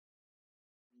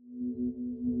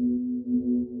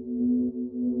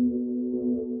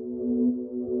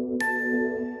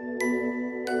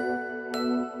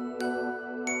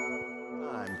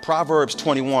Proverbs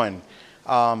 21.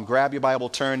 Grab your Bible,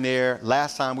 turn there.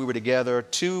 Last time we were together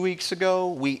 2 weeks ago,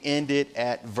 we ended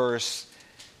at verse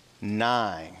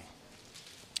 9.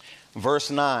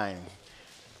 Verse 9.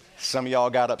 Some of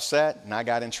y'all got upset and I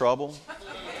got in trouble.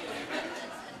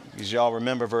 Because y'all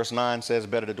remember verse 9 says,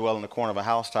 better to dwell in the corner of a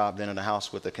housetop than in a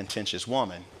house with a contentious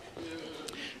woman.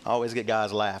 I always get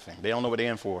guys laughing. They don't know what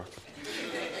they're in for.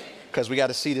 Because we got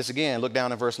to see this again. Look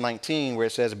down at verse 19 where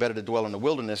it says, better to dwell in the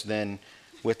wilderness than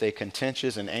with a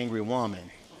contentious and angry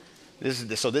woman.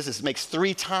 This makes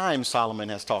 3 times Solomon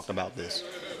has talked about this.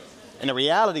 And the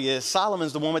reality is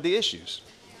Solomon's the one with the issues.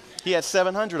 He had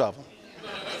 700 of them.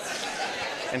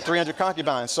 And 300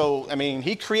 concubines. So, I mean,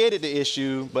 he created the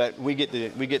issue, but we get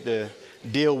to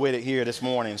deal with it here this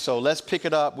morning. So let's pick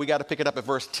it up. We got to pick it up at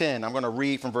verse 10. I'm going to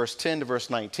read from verse 10 to verse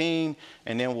 19,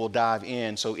 and then we'll dive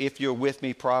in. So if you're with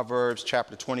me, Proverbs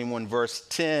chapter 21, verse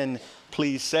 10,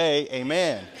 please say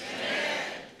amen. Amen.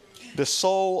 The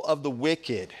soul of the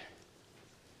wicked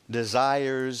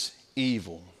desires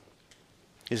evil.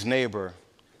 His neighbor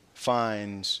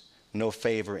finds no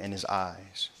favor in his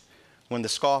eyes. When the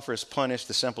scoffer is punished,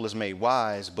 the simple is made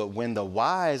wise. But when the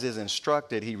wise is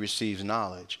instructed, he receives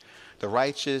knowledge. The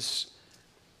righteous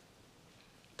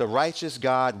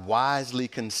God wisely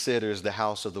considers the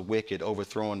house of the wicked,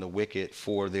 overthrowing the wicked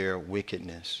for their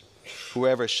wickedness.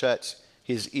 Whoever shuts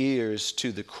his ears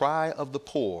to the cry of the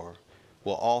poor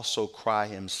will also cry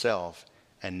himself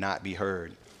and not be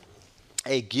heard.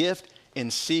 A gift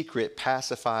in secret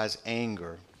pacifies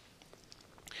anger,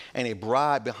 and a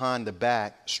bribe behind the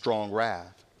back, strong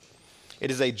wrath. It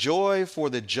is a joy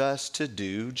for the just to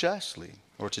do justly,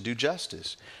 or to do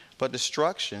justice, but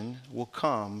destruction will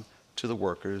come to the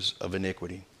workers of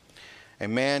iniquity. A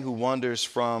man who wanders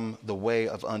from the way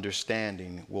of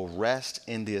understanding will rest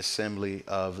in the assembly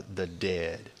of the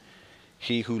dead.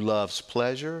 He who loves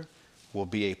pleasure will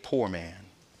be a poor man.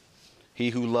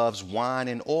 He who loves wine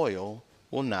and oil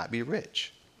will not be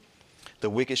rich. The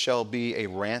wicked shall be a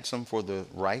ransom for the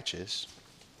righteous,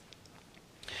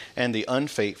 and the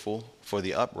unfaithful for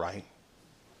the upright.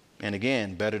 And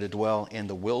again, better to dwell in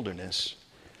the wilderness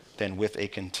than with a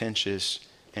contentious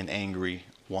and angry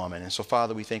woman. And so,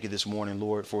 Father, we thank you this morning,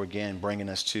 Lord, for again bringing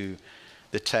us to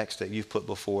the text that you've put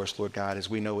before us, Lord God, as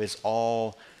we know it's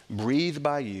all breathed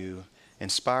by you,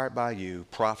 inspired by you,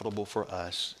 profitable for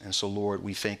us. And so, Lord,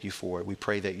 we thank you for it. We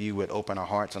pray that you would open our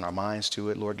hearts and our minds to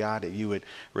it, Lord God, that you would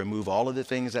remove all of the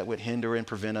things that would hinder and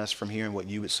prevent us from hearing what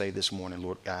you would say this morning,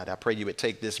 Lord God. I pray you would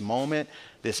take this moment,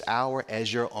 this hour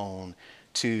as your own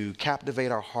to captivate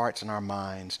our hearts and our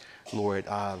minds, Lord,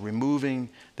 removing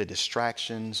the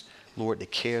distractions, Lord, the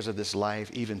cares of this life,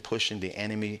 even pushing the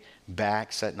enemy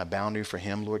back, setting a boundary for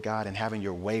him, Lord God, and having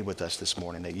your way with us this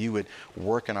morning, that you would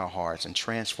work in our hearts and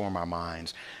transform our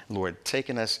minds. Lord,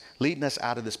 leading us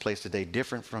out of this place today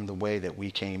different from the way that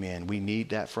we came in. We need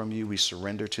that from you. We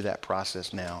surrender to that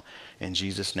process now. In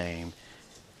Jesus' name,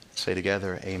 say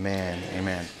together, amen,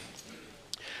 amen.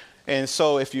 And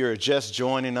so if you're just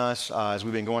joining us, as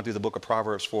we've been going through the book of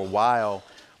Proverbs for a while,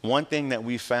 one thing that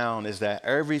we found is that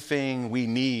everything we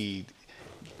need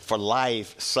for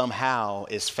life somehow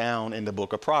is found in the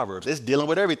book of Proverbs. It's dealing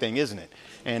with everything, isn't it?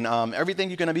 And everything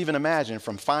you can even imagine,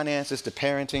 from finances to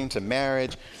parenting to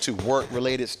marriage to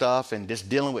work-related stuff, and just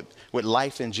dealing with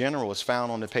life in general is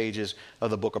found on the pages of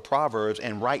the book of Proverbs,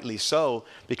 and rightly so,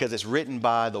 because it's written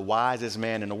by the wisest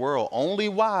man in the world. Only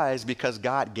wise because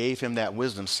God gave him that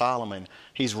wisdom, Solomon.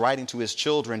 He's writing to his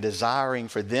children, desiring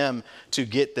for them to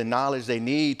get the knowledge they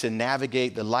need to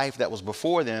navigate the life that was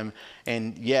before them.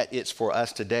 And yet it's for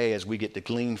us today as we get to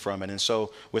glean from it. And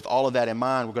so with all of that in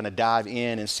mind, we're going to dive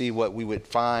in and see what we would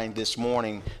find this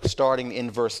morning, starting in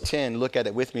verse 10. Look at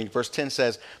it with me. Verse 10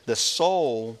 says, the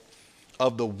soul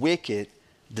of the wicked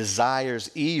desires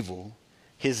evil.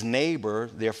 His neighbor,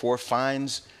 therefore,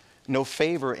 finds no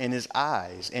favor in his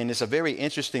eyes. And it's a very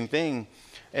interesting thing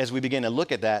as we begin to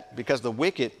look at that, because the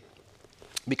wicked,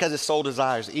 because his soul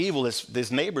desires evil,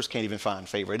 his neighbors can't even find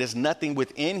favor. There's nothing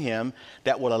within him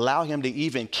that will allow him to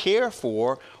even care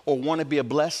for or want to be a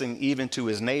blessing even to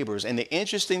his neighbors. And the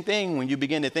interesting thing, when you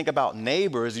begin to think about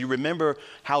neighbors, you remember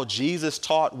how Jesus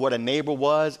taught what a neighbor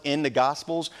was in the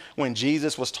Gospels, when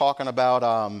Jesus was talking about,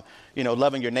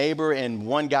 loving your neighbor, and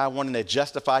one guy wanting to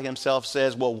justify himself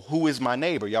says, well, who is my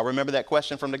neighbor? Y'all remember that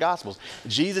question from the Gospels?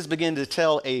 Jesus began to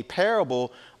tell a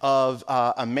parable of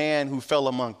a man who fell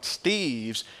amongst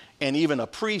thieves, and even a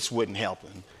priest wouldn't help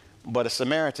him, but a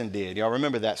Samaritan did. Y'all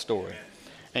remember that story?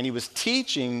 And he was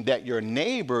teaching that your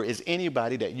neighbor is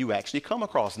anybody that you actually come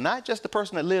across, not just the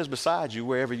person that lives beside you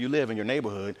wherever you live in your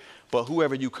neighborhood, but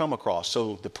whoever you come across.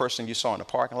 So the person you saw in the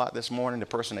parking lot this morning, the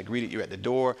person that greeted you at the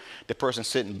door, the person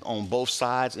sitting on both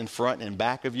sides, in front and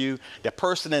back of you, the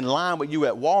person in line with you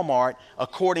at Walmart,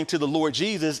 according to the Lord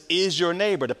Jesus, is your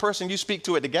neighbor. The person you speak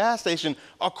to at the gas station,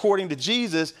 according to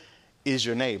Jesus, is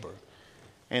your neighbor.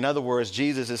 In other words,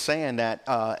 Jesus is saying that,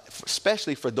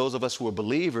 especially for those of us who are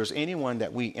believers, anyone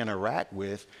that we interact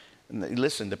with,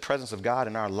 listen, the presence of God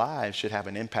in our lives should have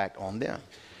an impact on them.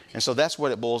 And so that's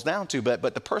what it boils down to.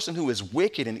 But the person who is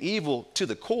wicked and evil to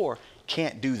the core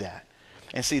can't do that.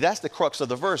 And see, that's the crux of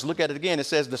the verse. Look at it again. It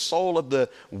says the soul of the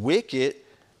wicked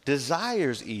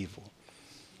desires evil.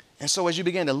 And so as you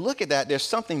begin to look at that, there's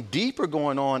something deeper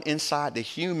going on inside the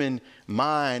human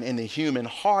mind and the human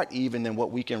heart even than what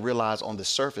we can realize on the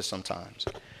surface sometimes.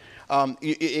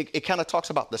 It kind of talks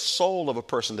about the soul of a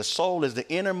person. The soul is the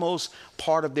innermost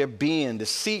part of their being, the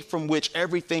seat from which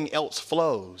everything else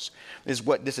flows, is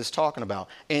what this is talking about.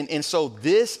 And so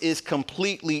this is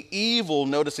completely evil,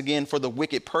 notice again, for the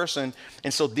wicked person.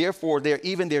 And so therefore,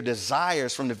 even their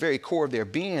desires from the very core of their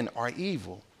being are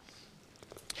evil.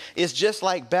 It's just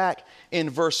like back in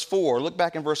verse 4. Look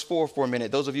back in verse 4 for a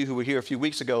minute. Those of you who were here a few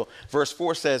weeks ago, verse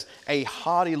 4 says, a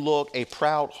haughty look, a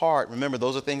proud heart. Remember,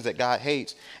 those are things that God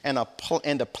hates. And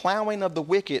the plowing of the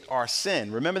wicked are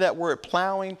sin. Remember that word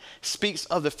plowing speaks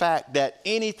of the fact that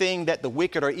anything that the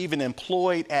wicked are even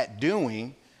employed at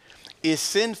doing is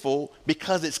sinful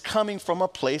because it's coming from a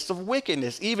place of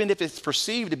wickedness, even if it's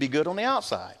perceived to be good on the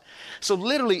outside. So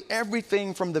literally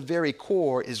everything from the very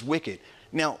core is wicked.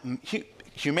 Now,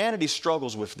 humanity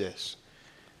struggles with this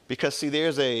because, see, there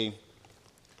is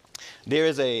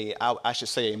a, I should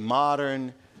say, a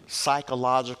modern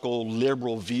psychological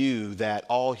liberal view that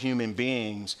all human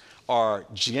beings are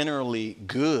generally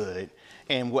good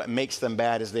and what makes them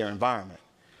bad is their environment.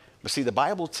 But see, the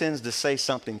Bible tends to say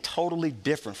something totally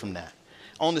different from that.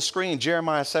 On the screen,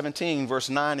 Jeremiah 17, verse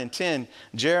 9 and 10,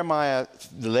 Jeremiah,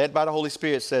 led by the Holy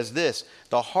Spirit, says this: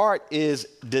 the heart is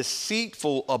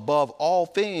deceitful above all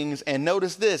things, and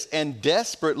notice this, and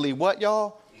desperately, what,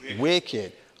 y'all?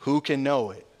 Wicked. Who can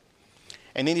know it?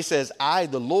 And then he says, I,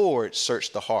 the Lord,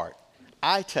 search the heart.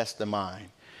 I test the mind,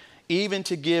 even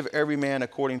to give every man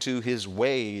according to his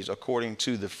ways, according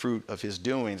to the fruit of his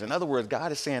doings. In other words,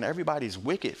 God is saying everybody's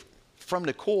wicked from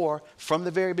the core, from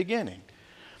the very beginning.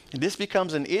 This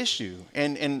becomes an issue.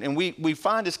 And we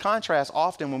find this contrast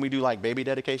often when we do like baby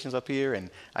dedications up here, and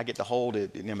I get to hold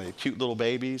it, the cute little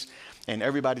babies, and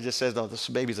everybody just says, oh, those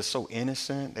babies are so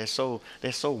innocent. They're so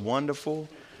wonderful.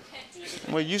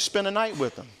 Well, you spend a night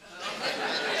with them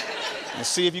and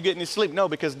see if you get any sleep. No,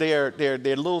 because they're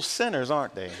little sinners,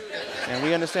 aren't they? And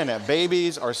we understand that.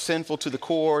 Babies are sinful to the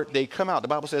core. They come out. The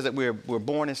Bible says that we're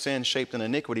born in sin, shaped in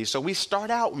iniquity. So we start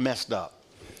out messed up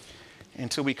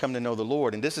until we come to know the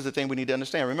Lord. And this is the thing we need to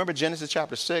understand. Remember Genesis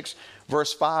chapter 6,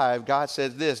 verse 5, God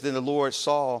says this: then the Lord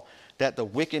saw that the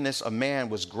wickedness of man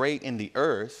was great in the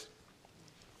earth,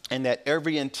 and that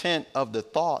every intent of the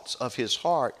thoughts of his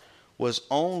heart was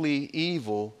only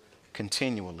evil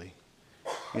continually.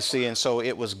 You see, and so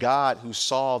it was God who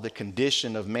saw the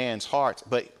condition of man's hearts.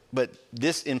 But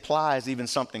this implies even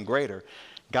something greater.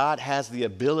 God has the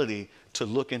ability to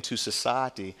look into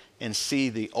society and see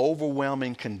the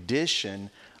overwhelming condition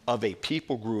of a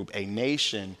people group, a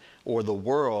nation, or the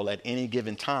world at any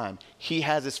given time. He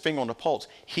has his finger on the pulse.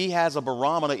 He has a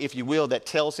barometer, if you will, that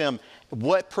tells him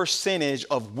what percentage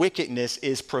of wickedness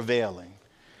is prevailing.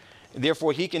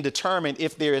 Therefore, he can determine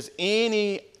if there is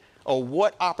any or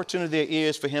what opportunity there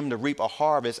is for him to reap a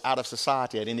harvest out of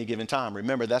society at any given time.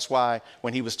 Remember, that's why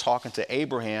when he was talking to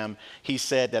Abraham, he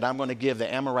said that I'm going to give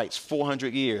the Amorites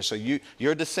 400 years. So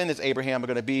your descendants, Abraham, are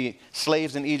going to be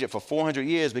slaves in Egypt for 400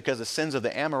 years because the sins of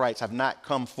the Amorites have not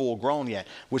come full grown yet,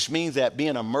 which means that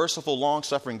being a merciful,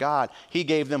 long-suffering God, he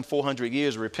gave them 400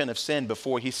 years to repent of sin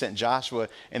before he sent Joshua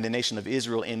and the nation of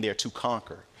Israel in there to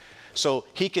conquer. So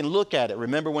he can look at it.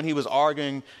 Remember when he was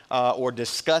arguing or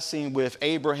discussing with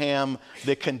Abraham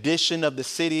the condition of the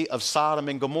city of Sodom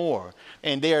and Gomorrah.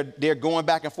 And they're going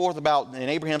back and forth about, and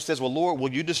Abraham says, well, Lord,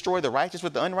 will you destroy the righteous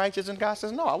with the unrighteous? And God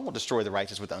says, no, I won't destroy the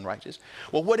righteous with the unrighteous.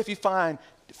 Well, what if you find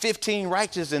 15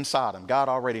 righteous in Sodom? God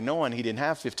already knowing he didn't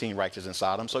have 15 righteous in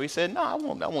Sodom. So he said, no, I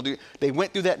won't do it. They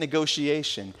went through that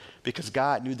negotiation because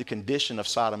God knew the condition of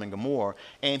Sodom and Gomorrah,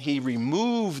 and he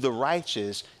removed the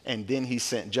righteous, and then he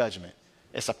sent judgment.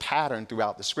 It's a pattern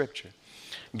throughout the scripture.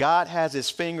 God has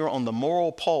his finger on the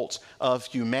moral pulse of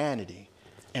humanity,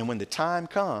 and when the time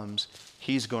comes,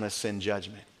 he's going to send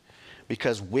judgment.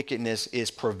 because wickedness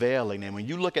is prevailing. And when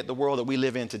you look at the world that we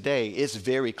live in today, it's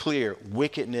very clear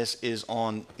wickedness is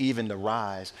on even the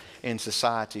rise in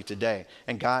society today.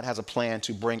 And God has a plan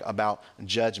to bring about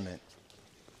judgment.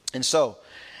 And so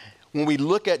when we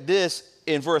look at this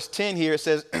in verse 10 here, it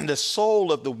says, the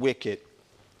soul of the wicked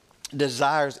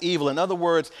desires evil. In other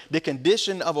words, the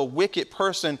condition of a wicked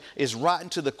person is rotten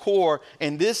to the core.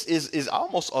 And this is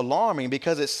almost alarming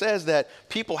because it says that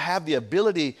people have the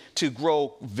ability to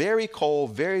grow very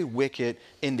cold, very wicked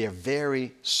in their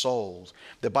very souls.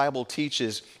 The Bible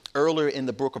teaches earlier in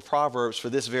the book of Proverbs, for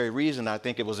this very reason, I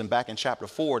think it was back in chapter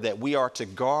 4, that we are to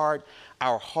guard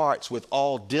our hearts with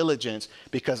all diligence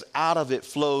because out of it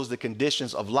flows the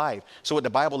conditions of life. So what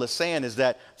the Bible is saying is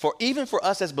that even for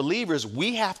us as believers,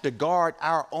 we have to guard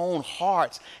our own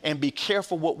hearts and be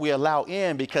careful what we allow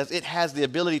in because it has the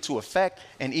ability to affect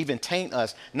and even taint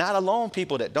us. Not alone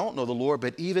people that don't know the Lord,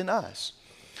 but even us.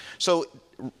 So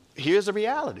here's the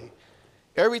reality.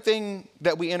 Everything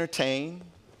that we entertain,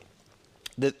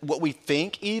 what we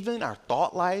think even, our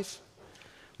thought life,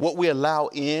 what we allow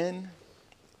in,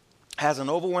 has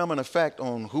an overwhelming effect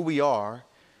on who we are,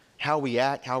 how we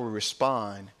act, how we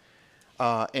respond,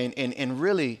 and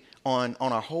really on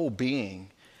our whole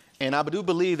being. And I do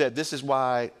believe that this is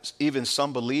why even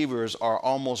some believers are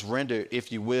almost rendered,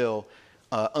 if you will,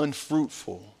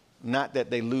 unfruitful. Not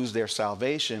that they lose their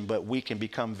salvation, but we can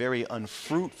become very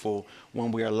unfruitful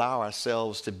when we allow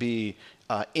ourselves to be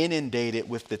inundated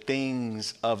with the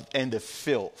things and the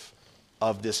filth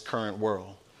of this current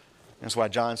world. That's why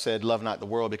John said, love not the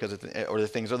world or the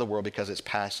things of the world because it's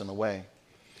passing away.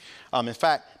 In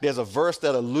fact, there's a verse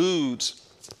that alludes,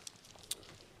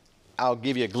 I'll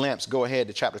give you a glimpse. Go ahead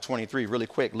to chapter 23 really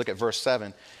quick. Look at verse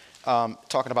 7,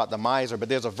 talking about the miser. But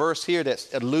there's a verse here that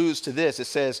alludes to this. It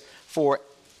says,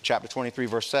 chapter 23,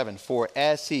 verse 7, for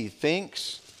as he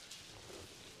thinks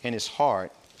in his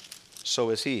heart, so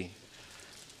is he.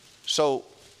 So,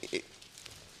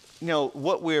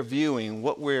 what we're viewing,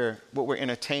 what we're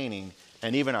entertaining,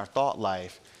 and even our thought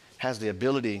life has the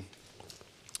ability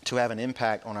to have an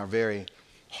impact on our very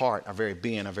heart, our very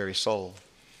being, our very soul.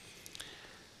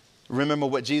 Remember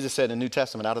what Jesus said in the New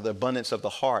Testament, out of the abundance of the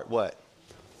heart, what?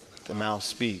 The mouth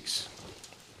speaks.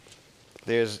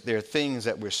 There are things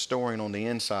that we're storing on the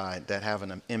inside that have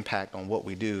an impact on what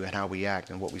we do and how we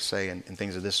act and what we say and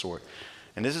things of this sort.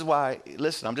 And this is why,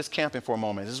 listen, I'm just camping for a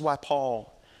moment. This is why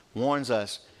Paul warns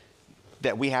us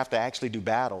that we have to actually do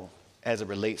battle as it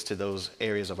relates to those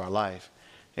areas of our life.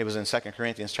 It was in 2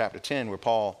 Corinthians chapter 10 where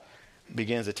Paul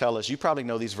begins to tell us, you probably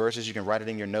know these verses, you can write it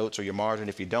in your notes or your margin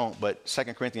if you don't, but 2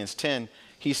 Corinthians 10,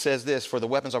 he says this, for the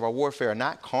weapons of our warfare are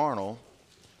not carnal,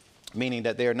 meaning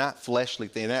that they are not fleshly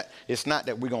things. It's not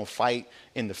that we're going to fight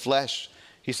in the flesh.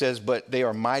 He says, but they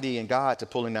are mighty in God to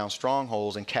pulling down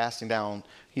strongholds and casting down,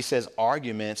 he says,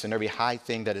 arguments and every high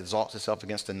thing that exalts itself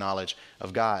against the knowledge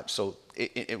of God. So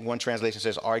one translation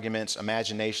says arguments,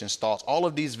 imaginations, thoughts, all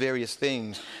of these various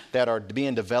things that are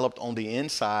being developed on the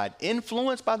inside,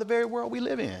 influenced by the very world we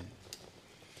live in.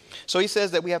 So he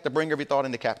says that we have to bring every thought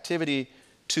into captivity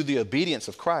to the obedience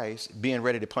of Christ, being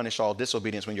ready to punish all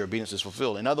disobedience when your obedience is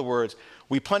fulfilled. In other words,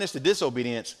 we punish the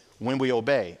disobedience when we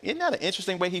obey. Isn't that an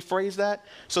interesting way he phrased that?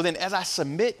 So then as I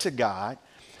submit to God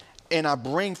and I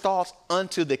bring thoughts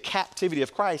unto the captivity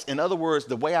of Christ, in other words,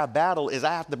 the way I battle is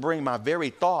I have to bring my very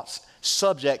thoughts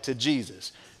subject to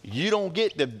Jesus. You don't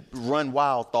get to run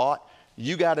wild thought.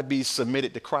 You got to be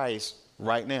submitted to Christ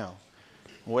right now,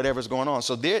 whatever's going on.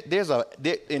 So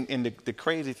the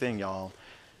crazy thing, y'all,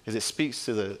 is it speaks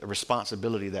to the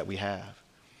responsibility that we have.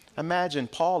 Imagine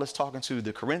Paul is talking to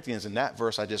the Corinthians in that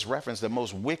verse I just referenced, the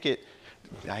most wicked,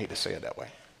 I hate to say it that way,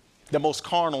 the most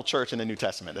carnal church in the New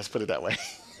Testament. Let's put it that way.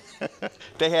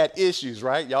 They had issues,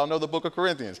 right? Y'all know the book of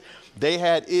Corinthians. They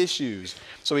had issues.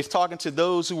 So he's talking to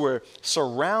those who were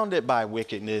surrounded by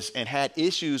wickedness and had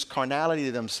issues, carnality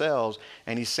to themselves.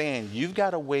 And he's saying, you've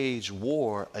got to wage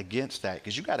war against that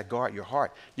because you got to guard your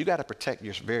heart. You got to protect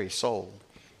your very soul.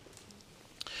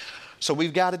 So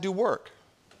we've got to do work.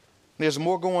 There's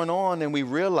more going on than we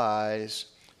realize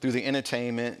through the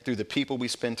entertainment, through the people we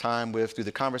spend time with, through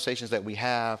the conversations that we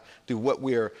have, through what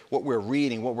we're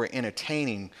reading, what we're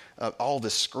entertaining, all the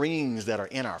screens that are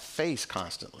in our face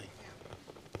constantly.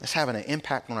 It's having an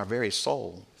impact on our very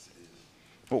soul,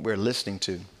 what we're listening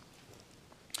to.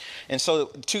 And so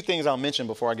 2 things I'll mention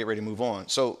before I get ready to move on.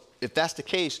 So if that's the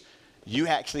case, you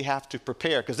actually have to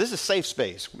prepare because this is safe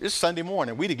space. It's Sunday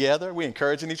morning. We together. We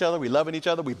encouraging each other. We loving each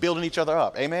other. We building each other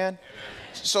up. Amen? Amen.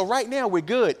 So right now we're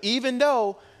good, even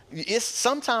though it's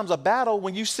sometimes a battle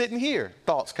when you sitting here,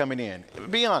 thoughts coming in.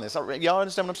 Be honest. Y'all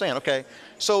understand what I'm saying? Okay.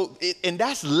 So, and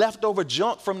that's leftover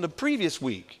junk from the previous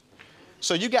week.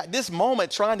 So you got this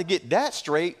moment trying to get that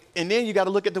straight, and then you got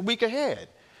to look at the week ahead.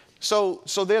 So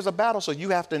there's a battle, so you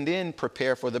have to then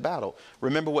prepare for the battle.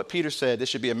 Remember what Peter said. This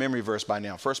should be a memory verse by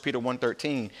now. 1 Peter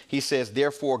 1:13, he says,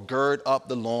 therefore gird up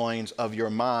the loins of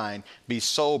your mind, be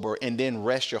sober, and then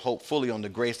rest your hope fully on the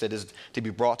grace that is to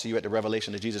be brought to you at the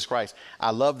revelation of Jesus Christ.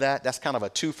 I love that. That's kind of a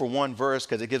 2-for-1 verse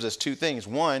because it gives us two things.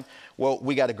 One, well,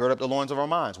 we got to gird up the loins of our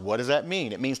minds. What does that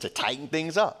mean? It means to tighten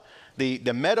things up.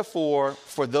 The metaphor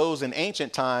for those in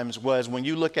ancient times was when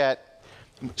you look at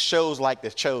shows like The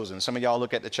Chosen. Some of y'all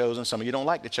look at The Chosen. Some of you don't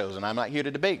like The Chosen. I'm not here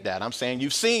to debate that. I'm saying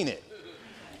you've seen it.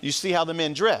 You see how the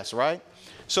men dress, right?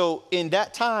 So in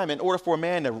that time, in order for a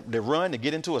man to run, to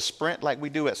get into a sprint like we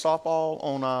do at softball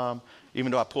on,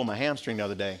 even though I pulled my hamstring the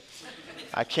other day,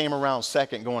 I came around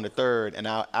second going to third, and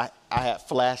I had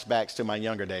flashbacks to my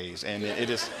younger days. And it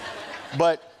is,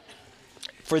 but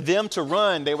for them to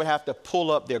run, they would have to pull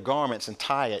up their garments and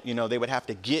tie it. You know, they would have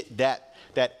to get that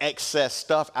excess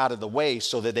stuff out of the way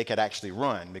so that they could actually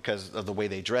run because of the way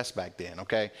they dressed back then,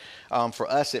 okay?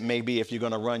 For us, it may be if you're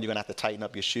going to run, you're going to have to tighten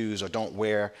up your shoes or don't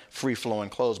wear free-flowing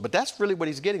clothes. But that's really what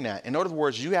he's getting at. In other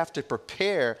words, you have to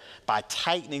prepare by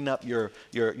tightening up your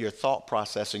thought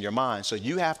process in your mind. So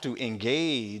you have to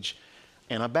engage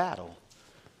in a battle.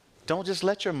 Don't just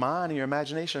let your mind and your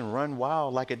imagination run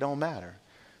wild like it don't matter.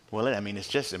 Well, I mean, it's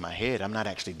just in my head. I'm not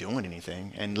actually doing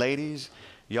anything. And ladies,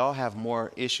 y'all have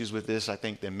more issues with this, I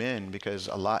think, than men because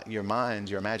a lot, your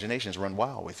minds, your imaginations run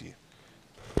wild with you.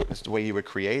 It's the way you were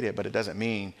created, but it doesn't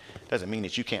mean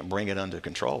that you can't bring it under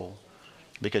control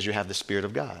because you have the Spirit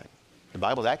of God. The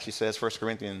Bible actually says, 1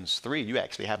 Corinthians 3, you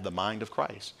actually have the mind of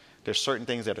Christ. There's certain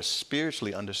things that are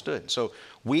spiritually understood. So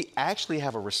we actually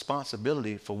have a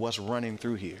responsibility for what's running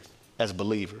through here as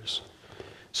believers.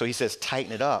 So he says,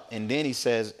 tighten it up. And then he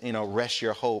says, rest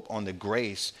your hope on the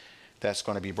grace that's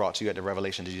going to be brought to you at the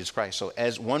revelation of Jesus Christ. So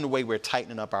as one way we're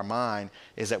tightening up our mind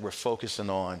is that we're focusing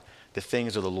on the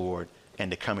things of the Lord and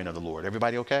the coming of the Lord.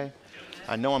 Everybody okay?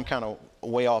 I know I'm kind of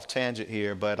way off tangent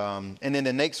here, but, and then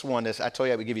the next one is, I told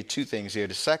you I would give you two things here.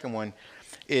 The second one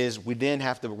is we then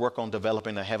have to work on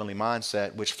developing a heavenly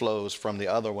mindset, which flows from the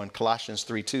other one. Colossians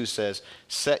 3:2 says,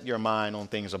 set your mind on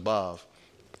things above,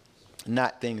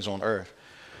 not things on earth.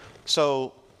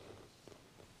 So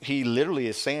he literally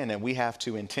is saying that we have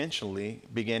to intentionally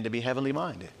begin to be heavenly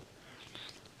minded.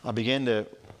 I begin to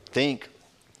think,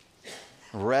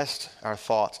 rest our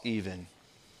thoughts even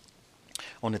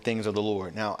on the things of the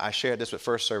Lord. Now, I shared this with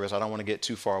first service. I don't want to get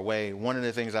too far away. One of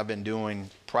the things I've been doing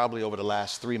probably over the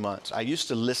last 3 months, I used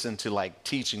to listen to like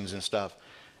teachings and stuff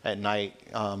at night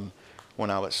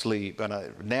when I would sleep.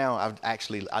 But now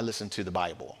I listen to the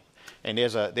Bible. And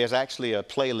there's actually a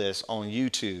playlist on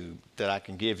YouTube that I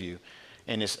can give you.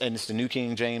 And it's the New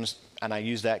King James, and I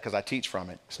use that because I teach from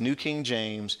it. It's New King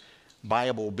James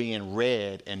Bible being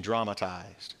read and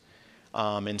dramatized.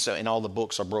 And all the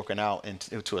books are broken out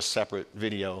into a separate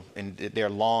video, and they're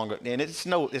long. And it's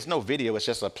no video, it's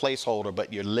just a placeholder,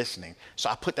 but you're listening.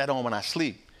 So I put that on when I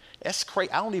sleep. That's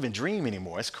crazy. I don't even dream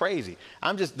anymore. It's crazy.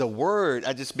 I just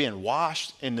being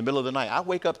washed in the middle of the night. I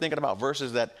wake up thinking about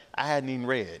verses that I hadn't even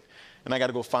read. And I got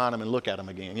to go find them and look at them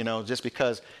again, just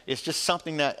because it's just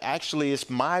something that actually is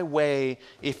my way,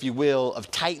 if you will,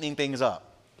 of tightening things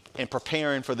up and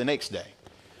preparing for the next day.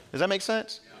 Does that make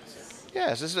sense?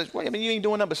 Yes. You ain't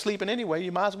doing nothing but sleeping anyway.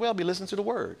 You might as well be listening to the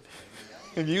word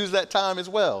and use that time as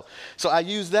well. So I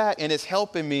use that, and it's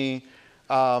helping me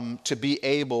to be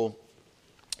able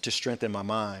to strengthen my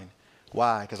mind.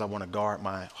 Why? Because I want to guard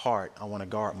my heart. I want to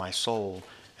guard my soul.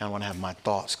 And I want to have my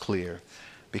thoughts clear.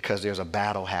 Because there's a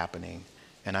battle happening,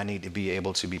 and I need to be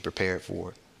able to be prepared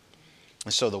for it.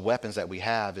 And so the weapons that we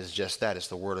have is just that. It's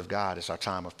the Word of God. It's our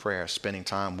time of prayer, spending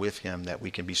time with Him that we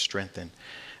can be strengthened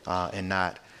and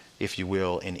not, if you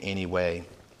will, in any way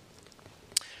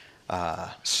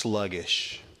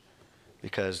sluggish.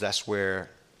 Because that's where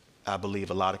I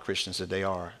believe a lot of Christians today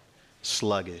are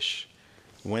sluggish.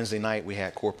 Wednesday night we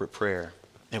had corporate prayer.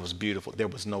 It was beautiful. There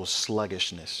was no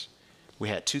sluggishness. We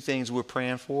had two things we were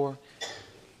praying for.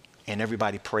 And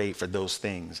everybody prayed for those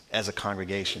things as a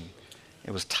congregation.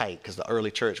 It was tight because the early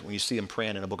church, when you see them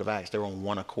praying in the book of Acts, they're on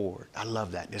one accord. I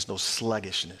love that. There's no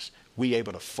sluggishness. We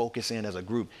able to focus in as a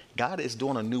group. God is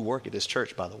doing a new work at this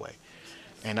church, by the way.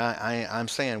 And I'm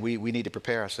saying we need to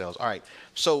prepare ourselves. All right.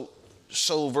 So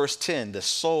verse 10, the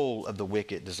soul of the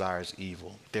wicked desires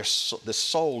evil. The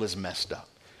soul is messed up.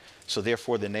 So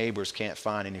therefore, the neighbors can't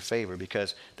find any favor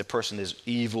because the person is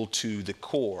evil to the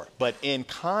core. But in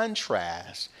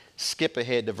contrast, skip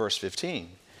ahead to verse 15.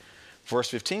 Verse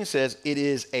 15 says, it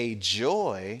is a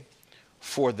joy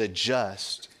for the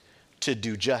just to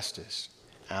do justice.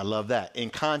 I love that. In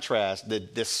contrast,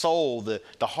 the soul, the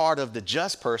heart of the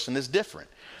just person is different.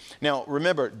 Now,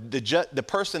 remember, the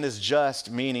person is just,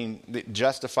 meaning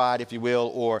justified, if you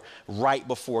will, or right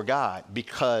before God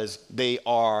because they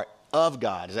are of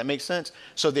God. Does that make sense?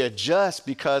 So they're just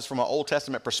because from an Old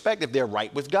Testament perspective, they're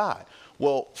right with God.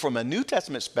 Well, from a New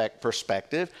Testament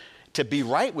perspective, to be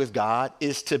right with God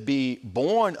is to be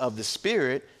born of the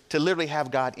Spirit, to literally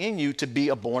have God in you, to be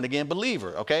a born again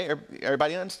believer. Okay,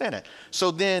 everybody understand that?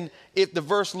 So then if the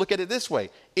verse, look at it this way,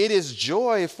 it is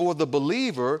joy for the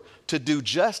believer to do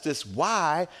justice.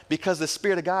 Why? Because the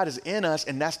Spirit of God is in us,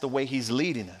 and that's the way he's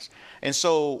leading us. And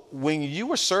so when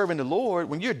you are serving the Lord,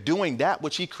 when you're doing that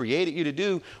which he created you to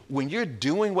do, when you're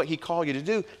doing what he called you to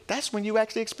do, that's when you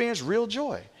actually experience real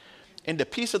joy and the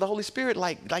peace of the Holy Spirit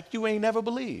like you ain't never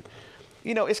believed.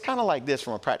 You know, it's kind of like this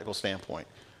from a practical standpoint.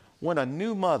 When a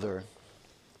new mother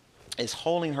is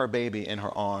holding her baby in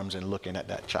her arms and looking at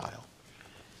that child,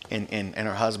 and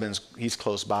her husband's, he's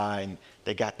close by, and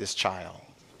they got this child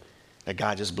that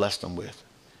God just blessed them with,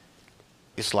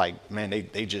 it's like, man,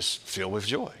 they just fill with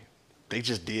joy. They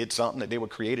just did something that they were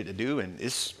created to do, and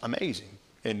it's amazing.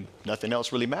 And nothing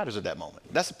else really matters at that moment.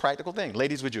 That's a practical thing.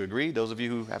 Ladies, would you agree? Those of you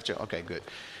who have children, okay, good.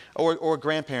 Or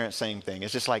grandparents, same thing.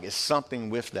 It's just like it's something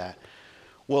with that.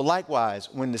 Well, likewise,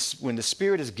 when the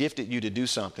Spirit has gifted you to do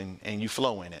something and you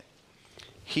flow in it,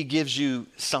 he gives you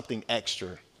something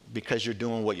extra because you're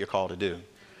doing what you're called to do.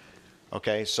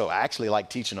 Okay, so I actually like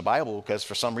teaching the Bible because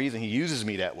for some reason he uses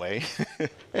me that way.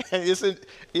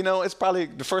 It's probably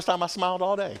the first time I smiled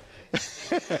all day.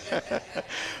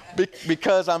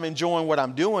 Because I'm enjoying what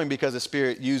I'm doing, because the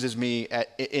Spirit uses me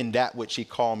in that which he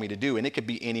called me to do. And it could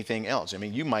be anything else. I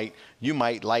mean, you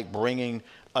might like bringing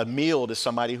a meal to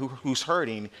somebody who's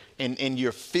hurting, and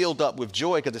you're filled up with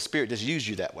joy because the Spirit just used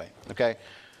you that way. Okay.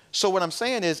 So what I'm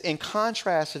saying is, in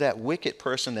contrast to that wicked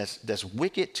person that's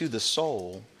wicked to the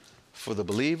soul, for the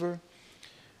believer,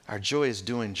 our joy is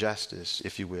doing justice,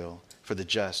 if you will, for the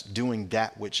just, doing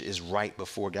that which is right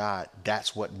before God.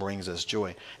 That's what brings us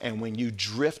joy. And when you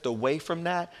drift away from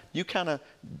that, you kind of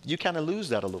lose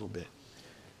that a little bit.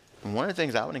 And one of the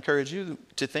things I would encourage you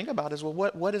to think about is,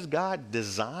 well, what has God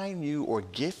designed you or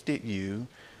gifted you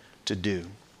to do?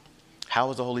 How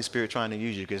is the Holy Spirit trying to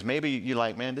use you? Because maybe you're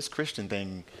like, man, this Christian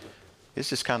thing, it's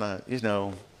just kind of,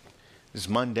 it's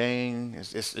mundane,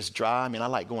 it's dry. I mean, I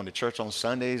like going to church on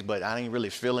Sundays, but I ain't really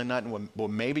feeling nothing. Well,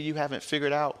 maybe you haven't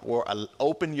figured out or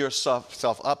opened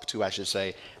yourself up to, I should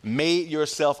say, made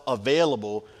yourself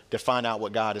available to find out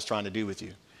what God is trying to do with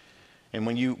you. And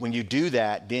when you do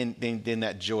that, then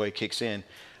that joy kicks in.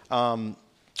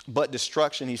 But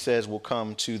destruction, he says, will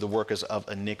come to the workers of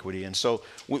iniquity. And so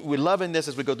we're loving this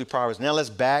as we go through Proverbs. Now let's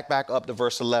back up to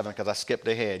verse 11 because I skipped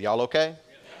ahead. Y'all okay?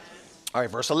 All right,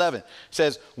 verse 11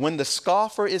 says, when the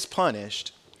scoffer is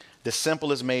punished, the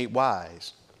simple is made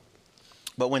wise.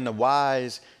 But when the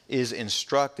wise is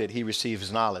instructed, he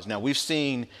receives knowledge. Now, we've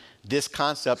seen this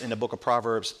concept in the book of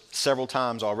Proverbs several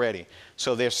times already.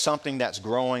 So there's something that's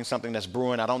growing, something that's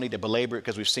brewing. I don't need to belabor it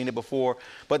because we've seen it before.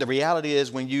 But the reality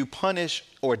is, when you punish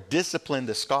or discipline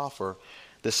the scoffer,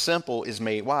 the simple is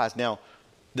made wise. Now,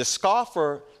 the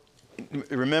scoffer,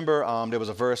 remember there was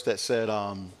a verse that said,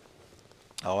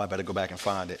 I better go back and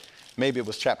find it. Maybe it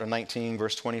was chapter 19,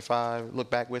 verse 25.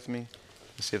 Look back with me.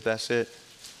 Let's see if that's it.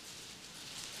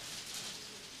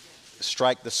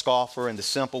 Strike the scoffer and the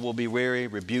simple will be weary.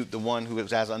 Rebuke the one who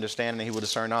has understanding and he will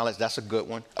discern knowledge. That's a good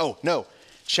one. Oh, no.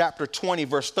 Chapter 20,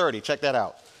 verse 30. Check that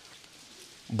out.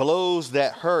 Blows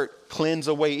that hurt cleanse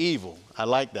away evil. I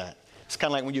like that. It's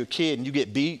kind of like when you're a kid and you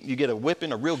get beat, you get a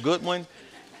whipping, a real good one,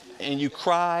 and you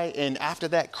cry. And after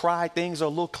that cry, things are a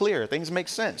little clearer. Things make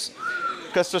sense.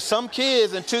 Because for some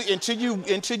kids, until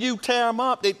you tear them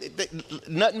up,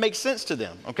 nothing makes sense to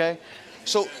them, okay?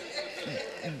 So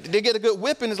they get a good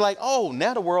whipping, it's like, oh,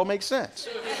 now the world makes sense.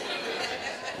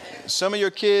 Some of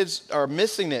your kids are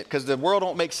missing it because the world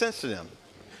don't make sense to them.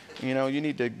 You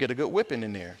need to get a good whipping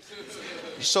in there.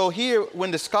 So here,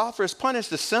 when the scoffer is punished,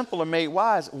 the simple are made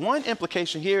wise. One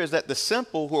implication here is that the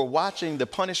simple who are watching the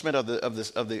punishment of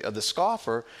the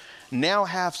scoffer now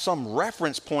have some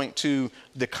reference point to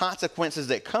the consequences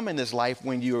that come in this life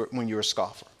when you're a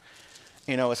scoffer.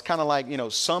 It's kind of like,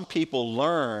 some people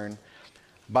learn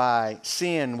by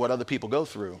seeing what other people go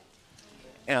through.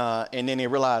 And then they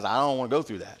realize, I don't want to go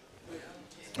through that.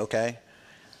 Okay?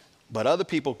 But other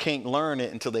people can't learn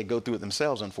it until they go through it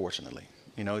themselves, unfortunately,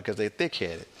 because they're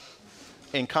thick-headed.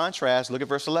 In contrast, look at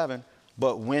verse 11.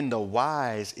 But when the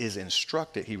wise is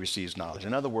instructed, he receives knowledge.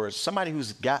 In other words, somebody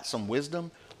who's got some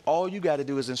wisdom, all you got to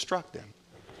do is instruct them,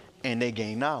 and they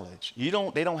gain knowledge. They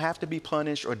don't have to be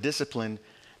punished or disciplined.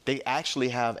 they actually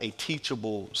have a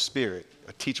teachable spirit,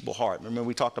 a teachable heart. Remember,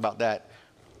 we talked about that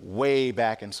way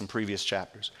back in some previous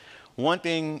chapters. One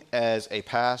thing as a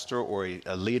pastor or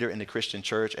a leader in the Christian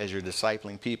church, as you're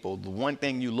discipling people, the one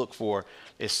thing you look for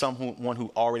is someone who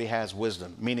already has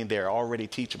wisdom, meaning they're already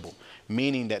teachable,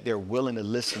 meaning that they're willing to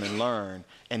listen and learn,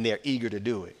 and they're eager to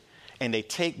do it. And they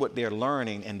take what they're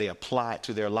learning and they apply it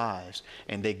to their lives,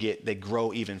 and they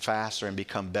grow even faster and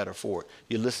become better for it.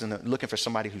 You're looking for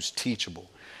somebody who's teachable.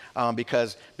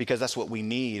 Because that's what we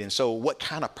need. And so what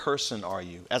kind of person are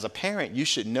you? As a parent, you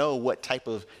should know what type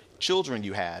of children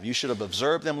you have. You should have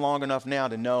observed them long enough now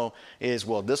to know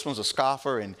well, this one's a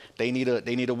scoffer and they need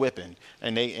a whipping,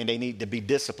 and they need to be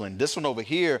disciplined. This one over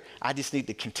here, I just need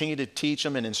to continue to teach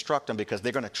them and instruct them because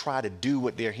they're going to try to do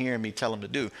what they're hearing me tell them to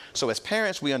do. So as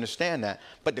parents, we understand that.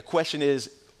 But the question is,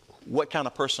 what kind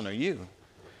of person are you?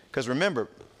 Because remember,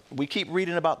 we keep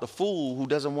reading about the fool who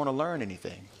doesn't want to learn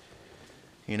anything.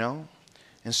 You know?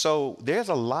 And so there's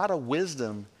a lot of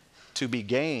wisdom to be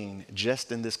gained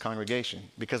just in this congregation,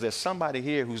 because there's somebody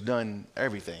here who's done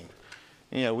everything.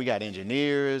 You know, we got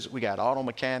engineers, we got auto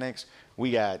mechanics,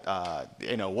 we got,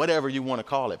 whatever you want to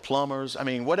call it, plumbers. I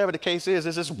mean, whatever the case is,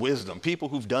 it's just wisdom. People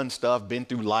who've done stuff, been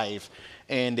through life,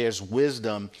 and there's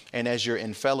wisdom. And as you're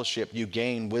in fellowship, you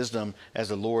gain wisdom as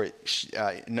the Lord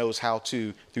knows how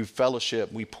to. Through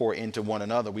fellowship, we pour into one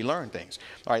another. We learn things.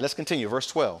 All right, let's continue. Verse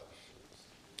 12.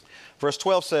 Verse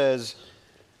 12 says,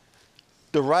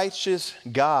 the righteous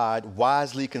God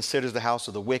wisely considers the house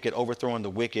of the wicked, overthrowing the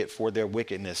wicked for their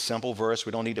wickedness. Simple verse.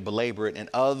 We don't need to belabor it. In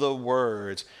other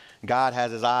words, God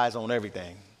has his eyes on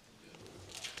everything.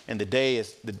 And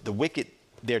the wicked,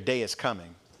 their day is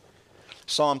coming.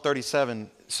 Psalm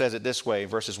 37 says it this way,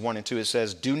 verses 1 and 2. It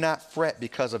says, do not fret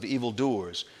because of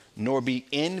evildoers, nor be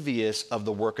envious of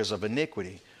the workers of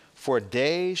iniquity. For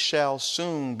they shall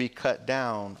soon be cut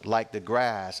down like the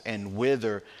grass and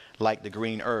wither like the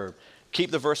green herb.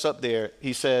 Keep the verse up there.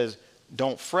 He says,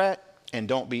 don't fret and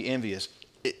don't be envious.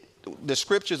 The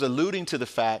scripture's alluding to the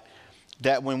fact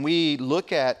that when we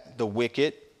look at the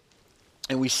wicked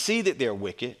and we see that they're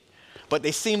wicked, but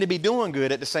they seem to be doing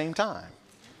good at the same time.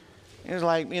 It's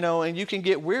like, and you can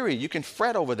get weary. You can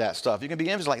fret over that stuff. You can be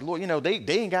envious, like, Lord, they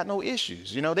ain't got no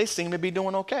issues. They seem to be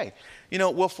doing okay.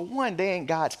 Well, for one, they ain't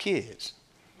God's kids.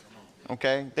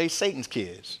 Okay? They Satan's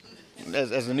kids.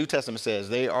 As the New Testament says,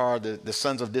 they are the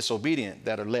sons of disobedience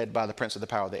that are led by the prince of the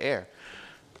power of the air.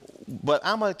 But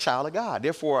I'm a child of God.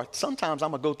 Therefore, sometimes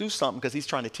I'm going to go through something because he's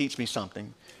trying to teach me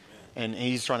something. And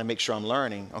he's trying to make sure I'm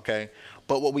learning, okay?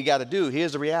 But what we got to do,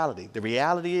 here's the reality. The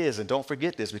reality is, and don't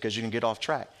forget this because you can get off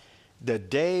track, the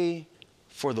day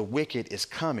for the wicked is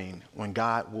coming when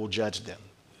God will judge them.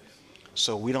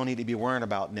 So we don't need to be worrying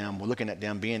about them. We're looking at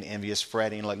them being envious,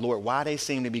 fretting, like, Lord, why they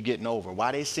seem to be getting over?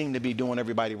 Why they seem to be doing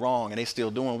everybody wrong and they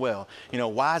still doing well?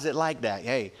 Why is it like that?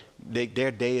 Hey, their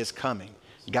day is coming.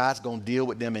 God's going to deal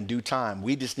with them in due time.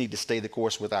 We just need to stay the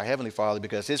course with our Heavenly Father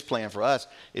because his plan for us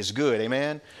is good.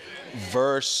 Amen?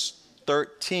 Verse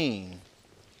 13,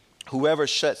 whoever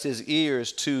shuts his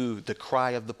ears to the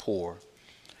cry of the poor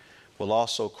will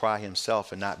also cry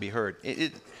himself and not be heard.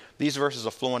 These verses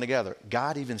are flowing together.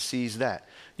 God even sees that.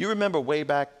 You remember way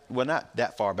back, well, not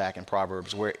that far back in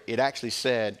Proverbs, where it actually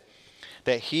said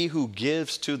that he who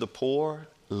gives to the poor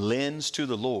lends to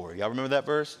the Lord. Y'all remember that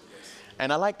verse?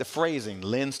 And I like the phrasing,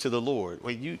 lends to the Lord.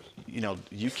 Well,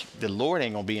 the Lord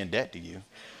ain't going to be in debt to you.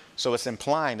 So it's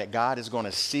implying that God is going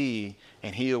to see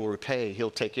and he'll repay,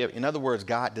 he'll take care of it. In other words,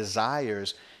 God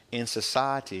desires in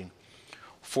society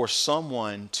for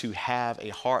someone to have a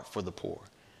heart for the poor.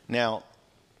 Now,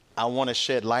 I want to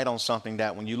shed light on something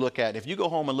that when you look at, if you go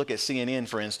home and look at CNN,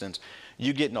 for instance,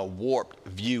 you're getting a warped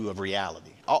view of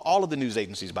reality. All of the news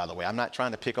agencies, by the way, I'm not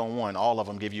trying to pick on one. All of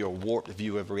them give you a warped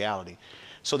view of reality.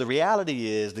 So the reality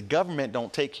is the government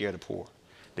don't take care of the poor.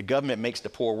 The government makes the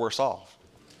poor worse off.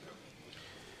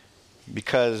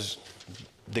 Because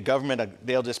the government,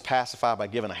 they'll just pacify by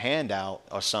giving a handout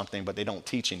or something, but they don't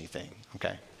teach anything,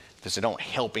 okay? Because they don't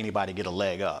help anybody get a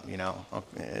leg up,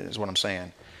 is what I'm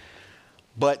saying.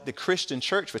 But the Christian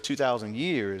church for 2,000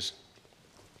 years,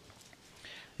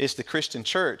 it's the Christian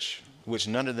church, which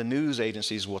none of the news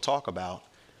agencies will talk about,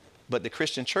 but the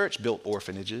Christian church built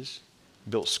orphanages,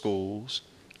 built schools,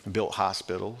 built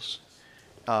hospitals,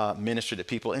 ministered to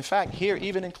people. In fact, here,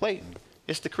 even in Clayton,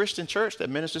 it's the Christian church that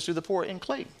ministers to the poor in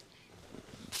Clayton.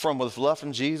 From With Love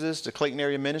from Jesus to Clayton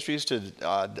Area Ministries to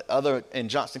other in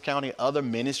Johnson County, other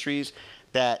ministries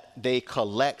that they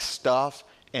collect stuff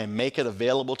and make it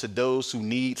available to those who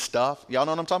need stuff. Y'all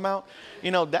know what I'm talking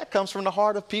about? That comes from the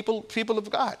heart of people of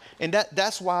God. And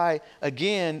that's why,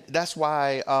 again,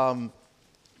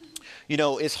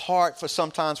 it's hard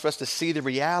sometimes for us to see the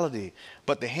reality,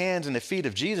 but the hands and the feet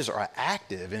of Jesus are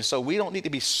active. And so we don't need to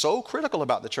be so critical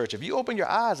about the church. If you open your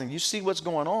eyes and you see what's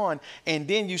going on, and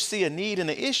then you see a need and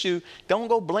an issue, don't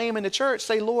go blaming the church.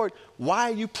 Say, Lord, why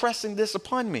are you pressing this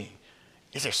upon me?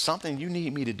 Is there something you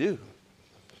need me to do?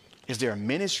 Is there a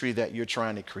ministry that you're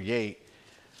trying to create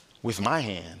with my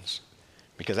hands?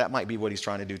 Because that might be what he's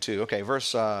trying to do too. Okay,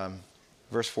 verse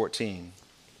 14.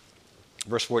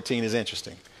 Verse 14 is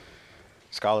interesting.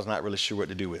 Scholars not really sure what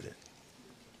to do with it.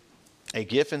 A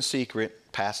gift in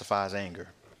secret pacifies anger,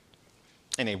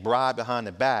 and a bribe behind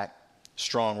the back,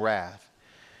 strong wrath.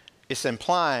 It's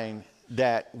implying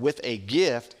that with a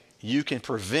gift, you can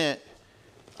prevent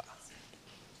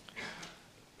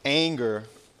anger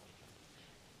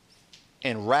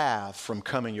and wrath from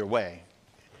coming your way.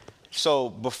 So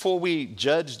before we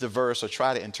judge the verse or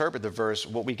try to interpret the verse,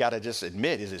 what we got to just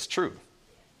admit is it's true.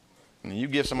 When you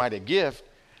give somebody a gift,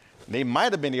 they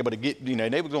might have been able to get,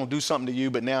 they were going to do something to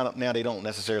you, but now they don't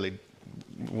necessarily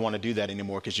want to do that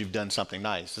anymore because you've done something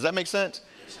nice. Does that make sense?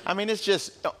 I mean, it's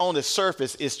just, on the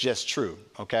surface, it's just true,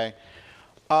 okay?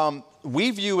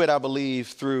 We view it, I believe,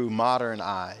 through modern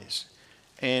eyes.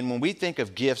 And when we think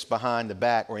of gifts behind the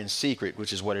back or in secret,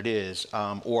 which is what it is,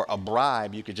 or a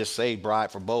bribe, you could just say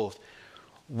bribe for both,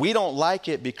 we don't like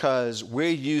it because we're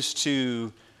used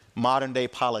to modern day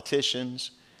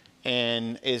politicians.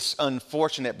 And it's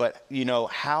unfortunate, but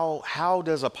how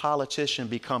does a politician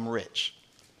become rich?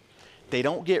 They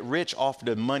don't get rich off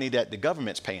the money that the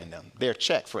government's paying them, their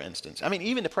check, for instance. I mean,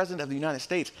 even the president of the United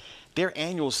States, their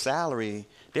annual salary,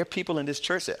 there are people in this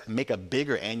church that make a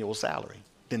bigger annual salary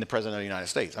than the president of the United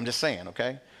States. I'm just saying,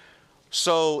 okay?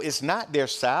 So it's not their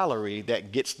salary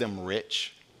that gets them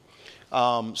rich.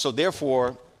 So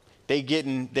therefore, they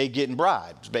getting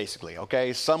bribes, basically,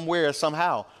 okay? Somewhere,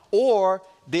 somehow. Or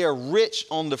they're rich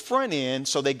on the front end,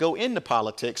 so they go into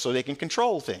politics so they can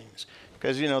control things.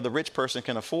 Because, the rich person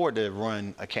can afford to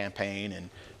run a campaign and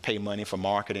pay money for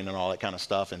marketing and all that kind of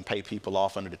stuff and pay people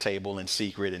off under the table in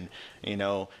secret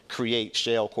and, create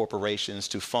shell corporations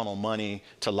to funnel money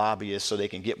to lobbyists so they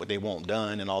can get what they want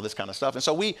done and all this kind of stuff. And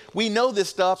so we know this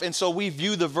stuff, and so we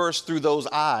view the verse through those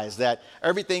eyes, that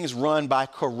everything's run by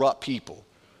corrupt people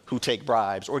who take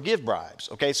bribes or give bribes,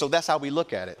 okay? So that's how we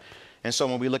look at it. And so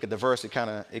when we look at the verse, it kind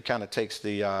of takes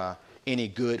the any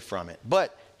good from it.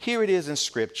 But here it is in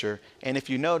Scripture, and if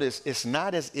you notice, it's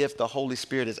not as if the Holy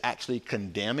Spirit is actually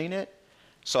condemning it.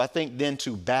 So I think then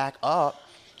to back up,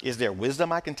 is there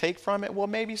wisdom I can take from it? Well,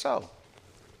 maybe so.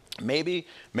 Maybe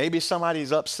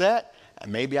somebody's upset,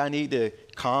 and maybe I need to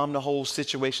calm the whole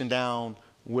situation down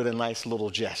with a nice little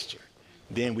gesture.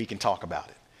 Then we can talk about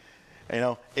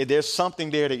it. If there's something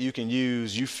there that you can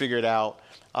use, you figure it out.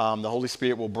 The Holy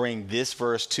Spirit will bring this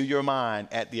verse to your mind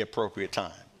at the appropriate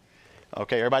time.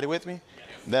 Okay, everybody with me?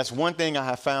 That's one thing I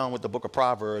have found with the book of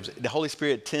Proverbs. The Holy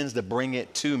Spirit tends to bring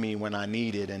it to me when I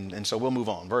need it. And so we'll move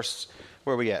on. Where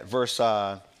are we at?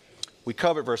 We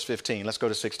covered verse 15. Let's go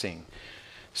to 16.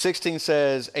 16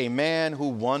 says, a man who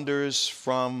wanders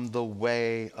from the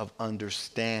way of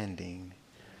understanding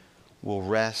will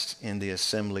rest in the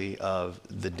assembly of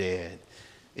the dead.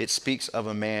 It speaks of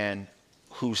a man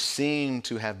who seemed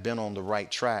to have been on the right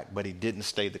track, but he didn't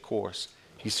stay the course.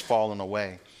 He's fallen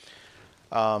away.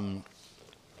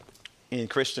 In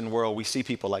Christian world, we see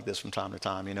people like this from time to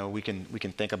time. We can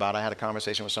think about. I had a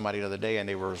conversation with somebody the other day, and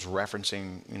they were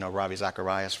referencing, Ravi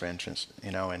Zacharias, for instance.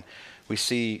 And we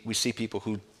see people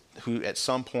who at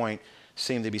some point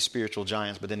seem to be spiritual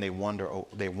giants, but then they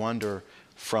wander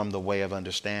from the way of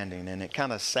understanding, and it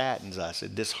kind of saddens us.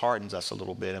 It disheartens us a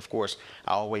little bit. Of course,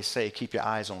 I always say, keep your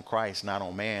eyes on Christ, not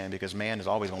on man, because man is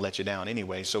always going to let you down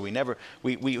anyway. So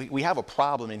we have a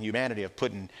problem in humanity of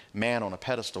putting man on a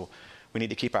pedestal. We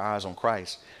need to keep our eyes on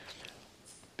Christ.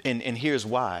 And here's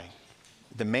why.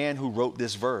 The man who wrote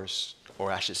this verse,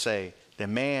 or I should say, the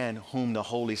man whom the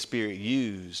Holy Spirit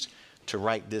used to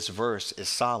write this verse is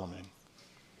Solomon.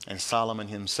 And Solomon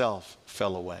himself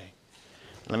fell away.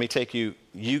 Let me take you,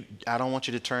 I don't want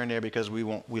you to turn there because we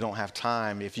don't have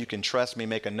time. If you can trust me,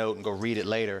 make a note and go read it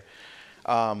later.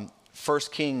 1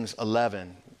 Kings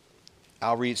 11,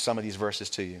 I'll read some of these verses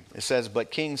to you. It says,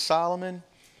 but King Solomon,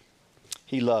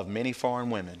 he loved many foreign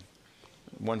women.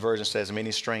 One version says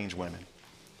many strange women,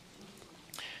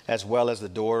 as well as the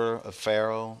daughter of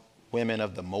Pharaoh, women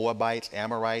of the Moabites,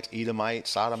 Amorites,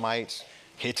 Edomites, Sodomites,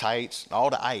 Hittites, all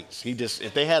the ites.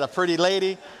 If they had a pretty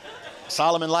lady,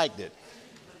 Solomon liked it.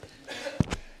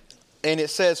 And it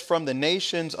says, from the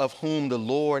nations of whom the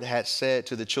Lord had said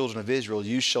to the children of Israel,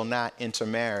 you shall not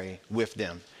intermarry with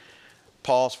them.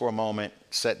 pause for a moment,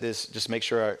 set this, just make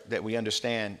sure that we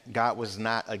understand God was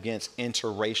not against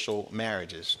interracial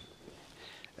marriages.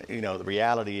 You know, the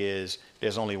reality is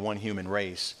there's only one human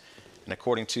race. And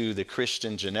according to the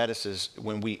Christian geneticists,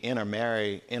 when we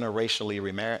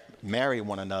interracially marry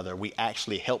one another, we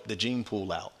actually help the gene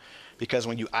pool out. Because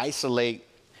when you isolate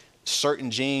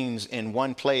certain genes in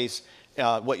one place,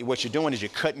 what you're doing is you're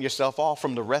cutting yourself off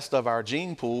from the rest of our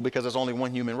gene pool because there's only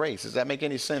one human race. Does that make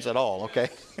any sense at all? Okay.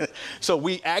 So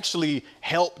we actually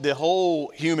help the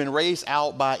whole human race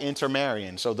out by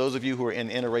intermarrying. So those of you who are in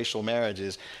interracial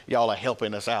marriages, y'all are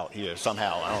helping us out here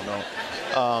somehow. I don't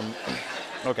know.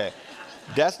 Okay.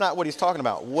 That's not what he's talking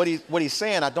about. What he's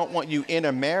saying, I don't want you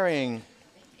intermarrying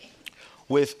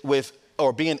with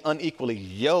or being unequally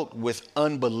yoked with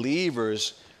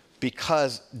unbelievers,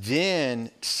 because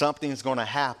then something's going to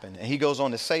happen. And he goes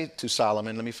on to say to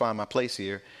Solomon, let me find my place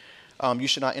here. You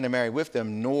should not intermarry with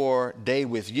them, nor they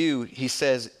with you. He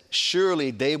says, surely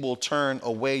they will turn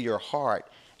away your heart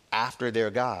after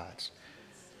their gods.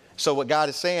 So what God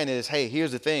is saying is, hey,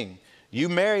 here's the thing. You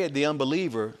married the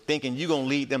unbeliever thinking you're going to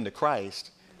lead them to Christ.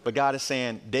 But God is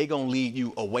saying they're going to lead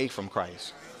you away from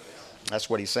Christ. That's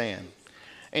what he's saying.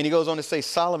 And he goes on to say,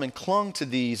 Solomon clung to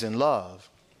these in love.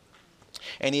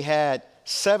 And he had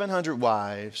 700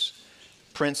 wives,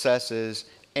 princesses,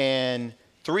 and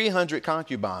 300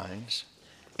 concubines,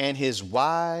 and his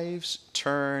wives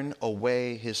turned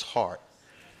away his heart.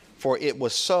 For it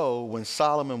was so when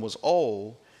Solomon was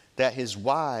old that his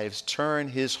wives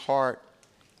turned his heart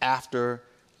after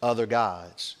other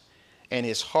gods. And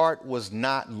his heart was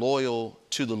not loyal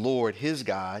to the Lord his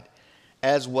God,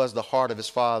 as was the heart of his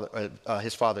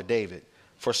father David.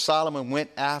 For Solomon went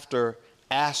after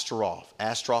Ashtaroth.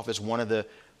 Ashtaroth is one of the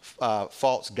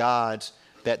false gods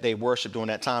that they worshiped during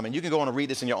that time. And you can go on and read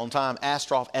this in your own time.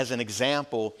 Ashtaroth as an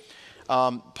example.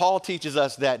 Paul teaches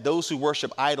us that those who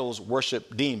worship idols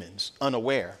worship demons,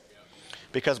 unaware.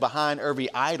 Because behind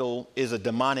every idol is a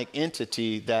demonic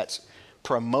entity that's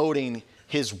promoting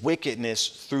his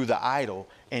wickedness through the idol.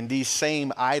 And these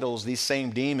same idols, these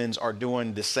same demons are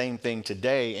doing the same thing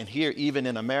today. And here, even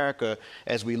in America,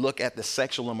 as we look at the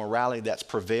sexual immorality that's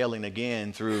prevailing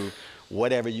again through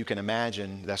whatever you can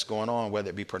imagine that's going on, whether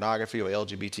it be pornography or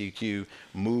LGBTQ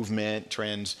movement,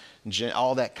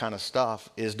 all that kind of stuff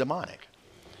is demonic,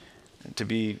 to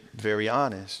be very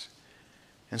honest.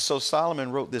 And so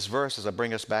Solomon wrote this verse as I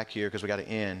bring us back here because we got to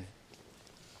end.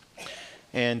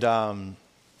 And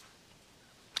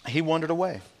he wandered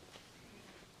away.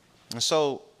 And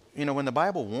so, you know, when the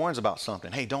Bible warns about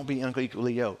something, hey, don't be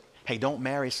unequally yoked. Hey, don't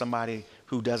marry somebody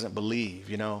who doesn't believe,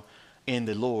 you know, in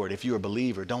the Lord. If you're a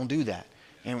believer, don't do that.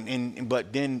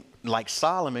 But then, like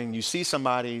Solomon, you see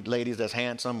somebody, ladies, that's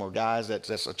handsome, or guys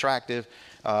that's attractive,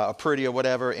 or pretty, or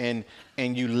whatever, and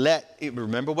you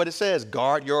remember what it says,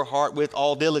 guard your heart with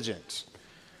all diligence.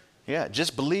 Yeah,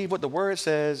 just believe what the word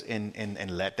says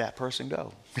and let that person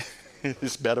go.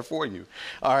 It's better for you.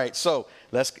 All right, so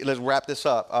let's wrap this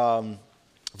up.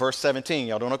 Verse 17,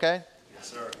 y'all doing okay?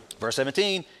 Yes, sir. Verse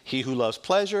 17, he who loves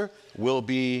pleasure will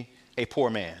be a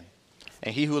poor man.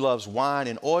 And he who loves wine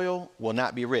and oil will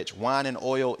not be rich. Wine and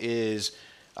oil is,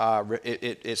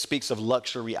 it speaks of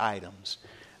luxury items.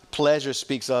 Pleasure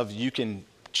speaks of you can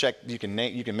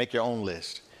make your own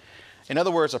list. In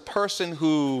other words, a person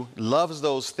who loves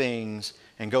those things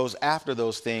and goes after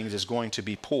those things is going to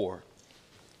be poor,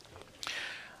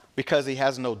 because he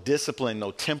has no discipline,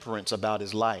 no temperance about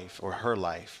his life or her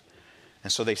life.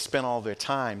 And so they spend all their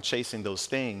time chasing those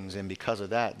things. And because of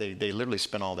that, they literally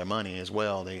spend all their money as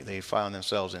well. They find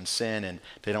themselves in sin, and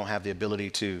they don't have the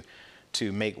ability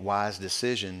to make wise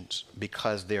decisions,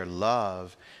 because their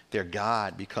love, their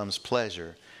God becomes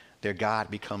pleasure. Their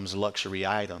God becomes luxury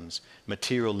items,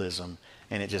 materialism,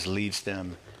 and it just leads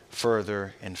them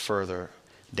further and further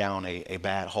down a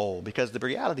bad hole. Because the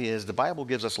reality is the Bible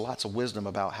gives us lots of wisdom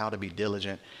about how to be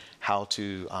diligent, how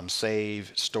to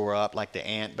save, store up, like the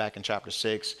ant back in chapter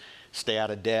 6, stay out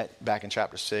of debt back in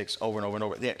chapter 6, over and over and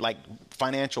over. Like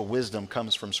financial wisdom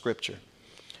comes from Scripture.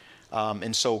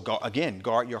 And so, again,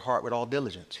 guard your heart with all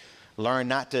diligence. Learn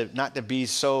not to be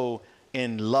so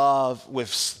in love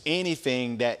with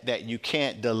anything that you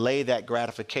can't delay that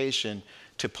gratification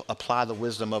to apply the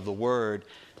wisdom of the word.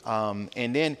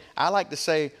 And then I like to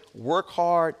say, work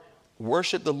hard,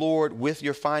 worship the Lord with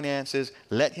your finances,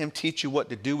 let him teach you what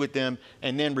to do with them,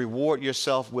 and then reward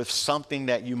yourself with something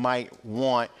that you might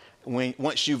want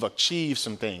once you've achieved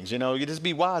some things. You know, you just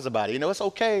be wise about it. You know, it's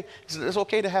okay. It's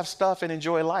okay to have stuff and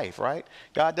enjoy life, right?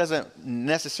 God doesn't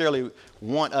necessarily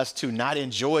want us to not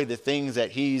enjoy the things that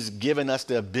he's given us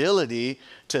the ability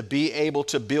to be able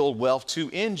to build wealth to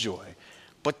enjoy.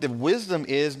 But the wisdom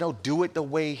is, no, do it the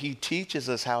way he teaches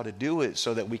us how to do it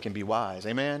so that we can be wise.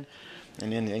 Amen?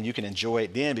 And you can enjoy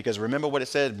it then, because remember what it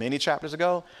said many chapters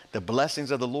ago? The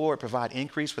blessings of the Lord provide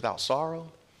increase without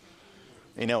sorrow.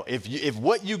 You know, if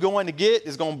what you're going to get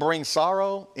is going to bring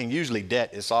sorrow, and usually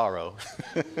debt is sorrow,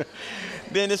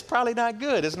 then it's probably not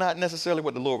good. It's not necessarily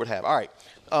what the Lord would have. All right.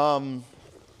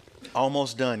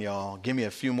 Almost done, y'all. Give me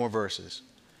a few more verses.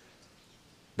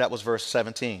 That was verse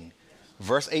 17.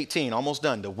 Verse 18, almost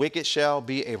done. The wicked shall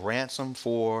be a ransom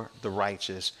for the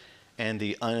righteous, and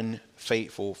the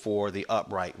unfaithful for the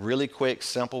upright. Really quick,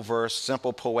 simple verse,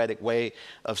 simple poetic way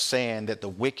of saying that the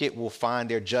wicked will find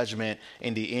their judgment.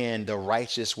 In the end, the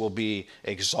righteous will be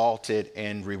exalted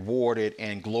and rewarded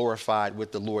and glorified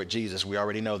with the Lord Jesus. We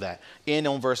already know that. End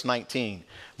on verse 19.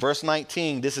 Verse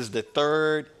 19, this is the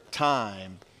third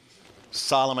time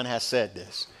Solomon has said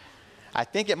this. I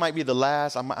think it might be the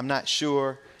last. I'm not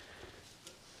sure.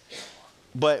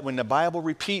 But when the Bible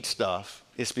repeats stuff,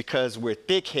 it's because we're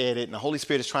thick-headed and the Holy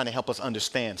Spirit is trying to help us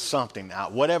understand something. Now,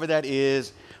 whatever that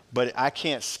is, but I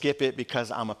can't skip it because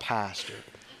I'm a pastor.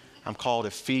 I'm called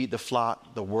to feed the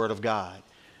flock, the word of God.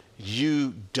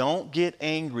 You don't get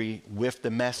angry with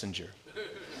the messenger.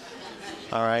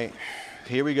 All right,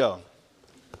 here we go.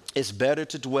 It's better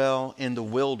to dwell in the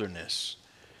wilderness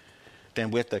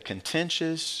than with a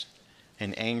contentious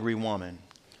and angry woman.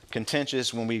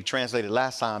 Contentious, when we translated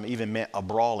last time, even meant a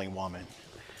brawling woman.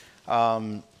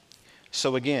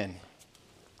 So again,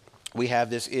 we have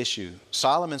this issue.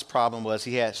 Solomon's problem was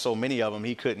he had so many of them,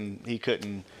 he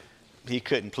couldn't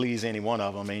please any one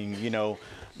of them. I mean, you know,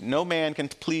 no man can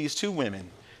please two women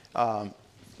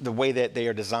the way that they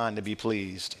are designed to be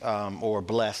pleased, or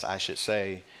blessed, I should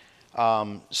say.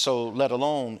 So let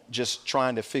alone just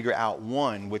trying to figure out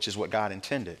one, which is what God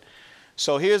intended.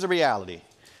 So here's the reality.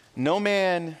 No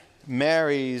man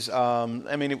marries, when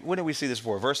did we see this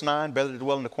before? Verse 9, better to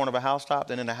dwell in the corner of a housetop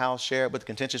than in a house shared with a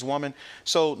contentious woman.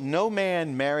 So no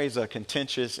man marries a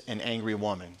contentious and angry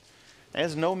woman.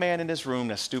 There's no man in this room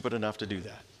that's stupid enough to do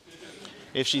that.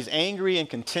 If she's angry and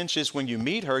contentious when you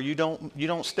meet her, you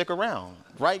don't stick around.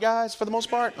 Right, guys, for the most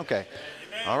part? Okay.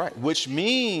 All right. Which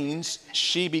means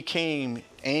she became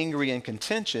angry and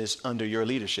contentious under your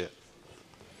leadership.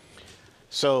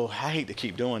 So I hate to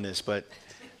keep doing this, but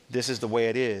this is the way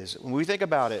it is. When we think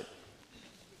about it,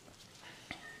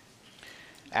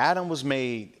 Adam was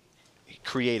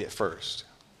created first.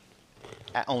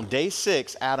 On day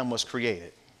 6, Adam was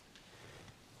created.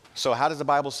 So how does the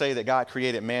Bible say that God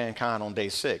created mankind on day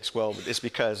 6? Well, it's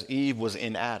because Eve was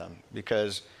in Adam.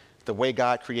 Because the way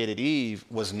God created Eve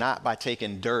was not by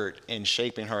taking dirt and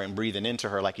shaping her and breathing into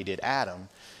her like he did Adam.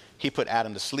 He put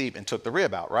Adam to sleep and took the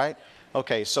rib out, right?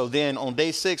 Okay, so then on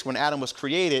day 6, when Adam was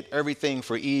created, everything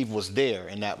for Eve was there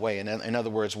in that way. And in other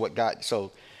words, what God,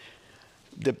 so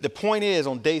the point is,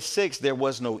 on day 6, there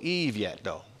was no Eve yet,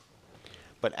 though.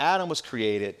 But Adam was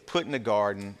created, put in the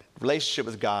garden, relationship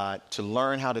with God, to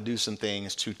learn how to do some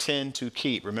things, to tend, to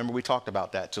keep. Remember, we talked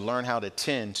about that, to learn how to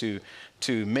tend, to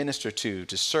minister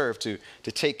to serve, to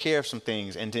take care of some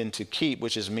things, and then to keep,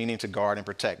 which is meaning to guard and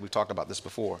protect. We've talked about this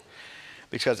before.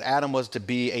 Because Adam was to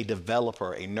be a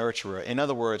developer, a nurturer. In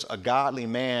other words, a godly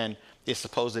man is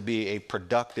supposed to be a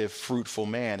productive, fruitful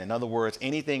man. In other words,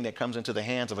 anything that comes into the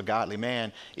hands of a godly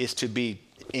man is to be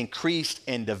increased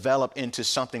and developed into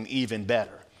something even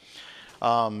better.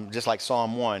 Just like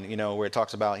Psalm 1, where it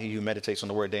talks about he who meditates on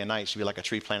the word day and night should be like a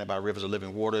tree planted by rivers of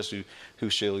living waters who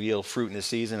shall yield fruit in the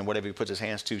season, and whatever he puts his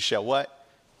hands to shall what?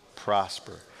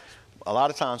 Prosper. A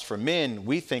lot of times for men,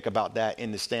 we think about that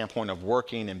in the standpoint of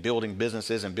working and building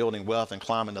businesses and building wealth and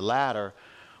climbing the ladder.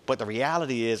 But the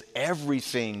reality is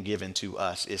everything given to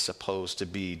us is supposed to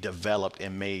be developed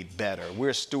and made better.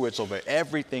 We're stewards over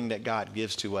everything that God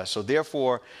gives to us. So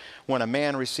therefore, when a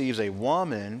man receives a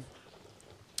woman,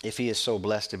 if he is so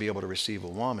blessed to be able to receive a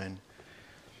woman,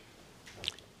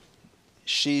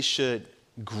 she should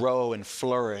grow and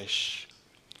flourish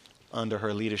under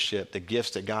her leadership. The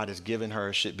gifts that God has given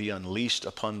her should be unleashed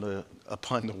upon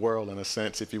the world, in a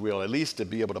sense, if you will, at least to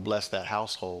be able to bless that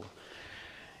household.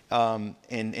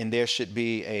 And there should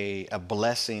be a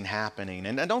blessing happening.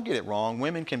 And don't get it wrong,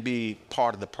 women can be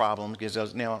part of the problem,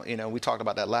 because now, we talked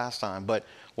about that last time. But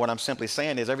what I'm simply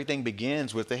saying is everything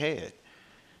begins with the head.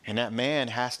 And that man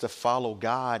has to follow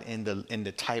God in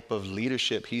the type of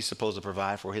leadership he's supposed to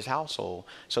provide for his household,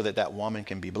 so that woman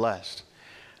can be blessed.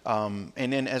 And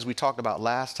then, as we talked about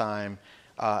last time,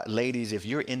 ladies, if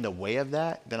you're in the way of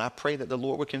that, then I pray that the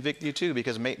Lord would convict you too,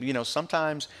 because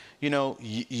sometimes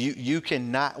you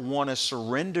cannot want to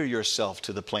surrender yourself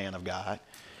to the plan of God,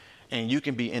 and you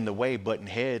can be in the way, butting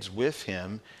heads with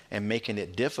him and making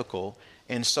it difficult.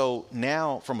 And so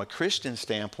now from a Christian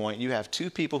standpoint, you have two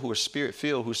people who are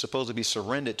spirit-filled who are supposed to be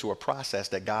surrendered to a process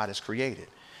that God has created.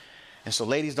 And so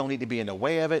ladies don't need to be in the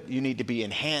way of it. You need to be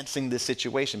enhancing this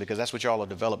situation, because that's what y'all are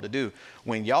developed to do.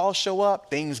 When y'all show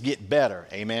up, things get better.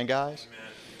 Amen, guys?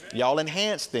 Amen. Y'all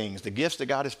enhance things. The gifts that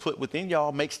God has put within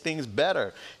y'all makes things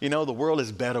better. You know, the world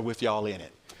is better with y'all in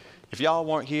it. If y'all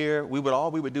weren't here,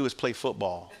 all we would do is play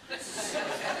football.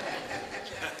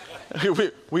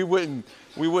 we wouldn't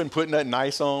put nothing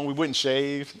nice on. We wouldn't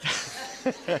shave.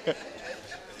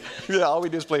 Yeah, all we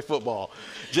do is play football.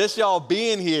 Just y'all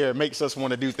being here makes us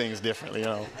want to do things differently,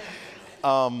 you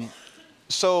know.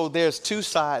 So there's two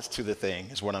sides to the thing,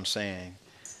 is what I'm saying.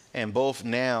 And both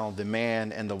now, the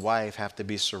man and the wife have to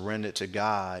be surrendered to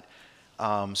God,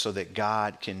 so that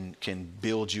God can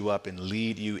build you up and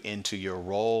lead you into your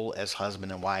role as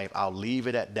husband and wife. I'll leave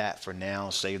it at that for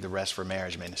now, save the rest for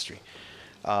marriage ministry.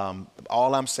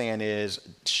 All I'm saying is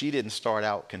she didn't start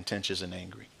out contentious and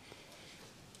angry.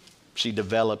 She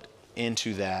developed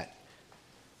into that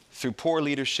through poor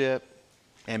leadership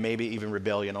and maybe even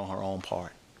rebellion on her own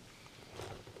part.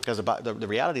 Because the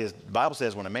reality is, the Bible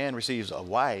says when a man receives a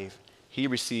wife, he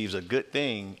receives a good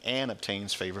thing and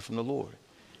obtains favor from the Lord.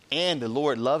 And the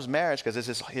Lord loves marriage because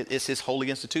it's his holy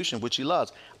institution, which he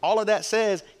loves. All of that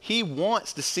says he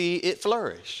wants to see it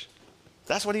flourish.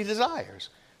 That's what he desires.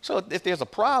 So if there's a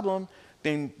problem,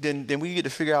 then we get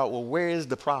to figure out, well, where is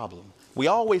the problem? We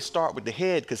always start with the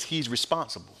head because he's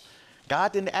responsible.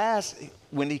 God didn't ask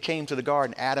when he came to the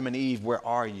garden, Adam and Eve, where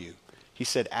are you? He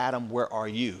said, Adam, where are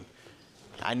you?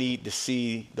 I need to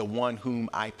see the one whom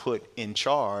I put in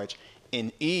charge.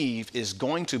 And Eve is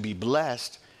going to be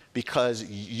blessed because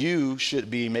you should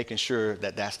be making sure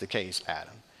that that's the case,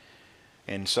 Adam.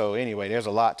 And so anyway, there's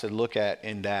a lot to look at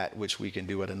in that, which we can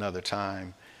do at another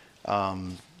time.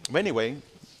 But anyway,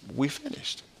 we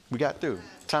finished. We got through.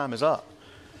 Time is up.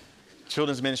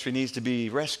 Children's ministry needs to be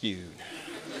rescued.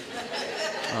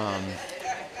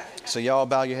 So y'all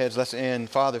bow your heads. Let's end.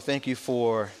 Father, thank you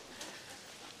for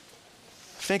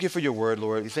your word,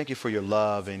 Lord. We thank you for your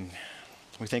love, and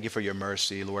we thank you for your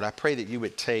mercy, Lord. I pray that you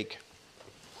would take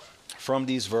from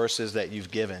these verses that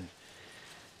you've given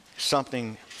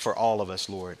something for all of us,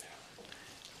 Lord.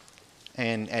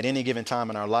 And at any given time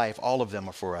in our life, all of them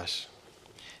are for us.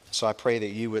 So I pray that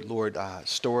you would, Lord,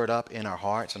 store it up in our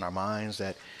hearts and our minds,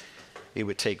 that it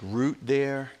would take root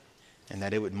there, and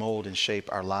that it would mold and shape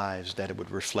our lives, that it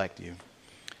would reflect you.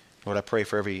 Lord, I pray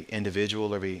for every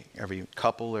individual, every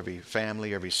couple, every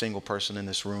family, every single person in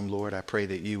this room, Lord. I pray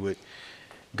that you would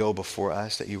go before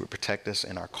us, that you would protect us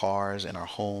in our cars, in our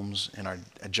homes, in our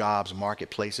jobs,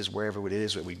 marketplaces, wherever it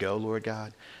is that we go, Lord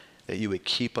God, that you would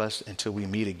keep us until we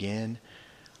meet again,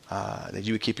 that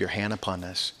you would keep your hand upon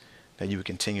us, that you would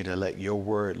continue to let your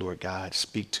word, Lord God,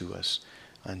 speak to us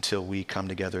until we come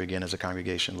together again as a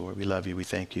congregation, Lord. We love you. We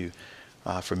thank you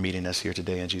for meeting us here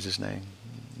today in Jesus' name.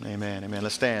 Amen. Amen.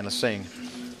 Let's stand. Let's sing.